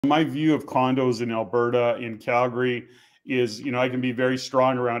My view of condos in Alberta, in Calgary, is, I can be very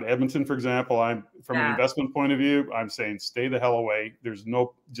strong around Edmonton, for example. I'm from an investment point of view, I'm saying stay the hell away.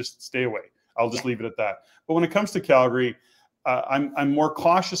 Just stay away. I'll just leave it at that. But when it comes to Calgary, I'm more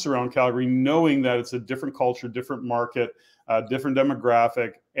cautious around Calgary, knowing that it's a different culture, different market, different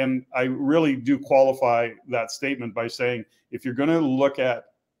demographic. And I really do qualify that statement by saying, if you're going to look at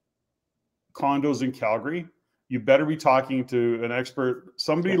condos in Calgary, you better be talking to an expert,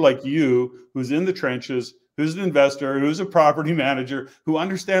 somebody like you, who's in the trenches, who's an investor, who's a property manager, who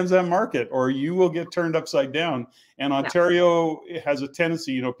understands that market, or you will get turned upside down. And Ontario has a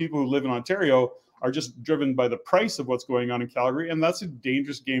tendency, people who live in Ontario are just driven by the price of what's going on in Calgary, and that's a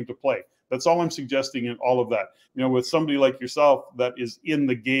dangerous game to play. That's all I'm suggesting in all of that. With somebody like yourself that is in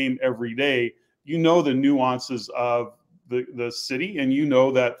the game every day, the nuances of the city, and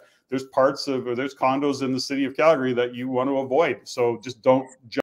that there's condos in the city of Calgary that you want to avoid. So just don't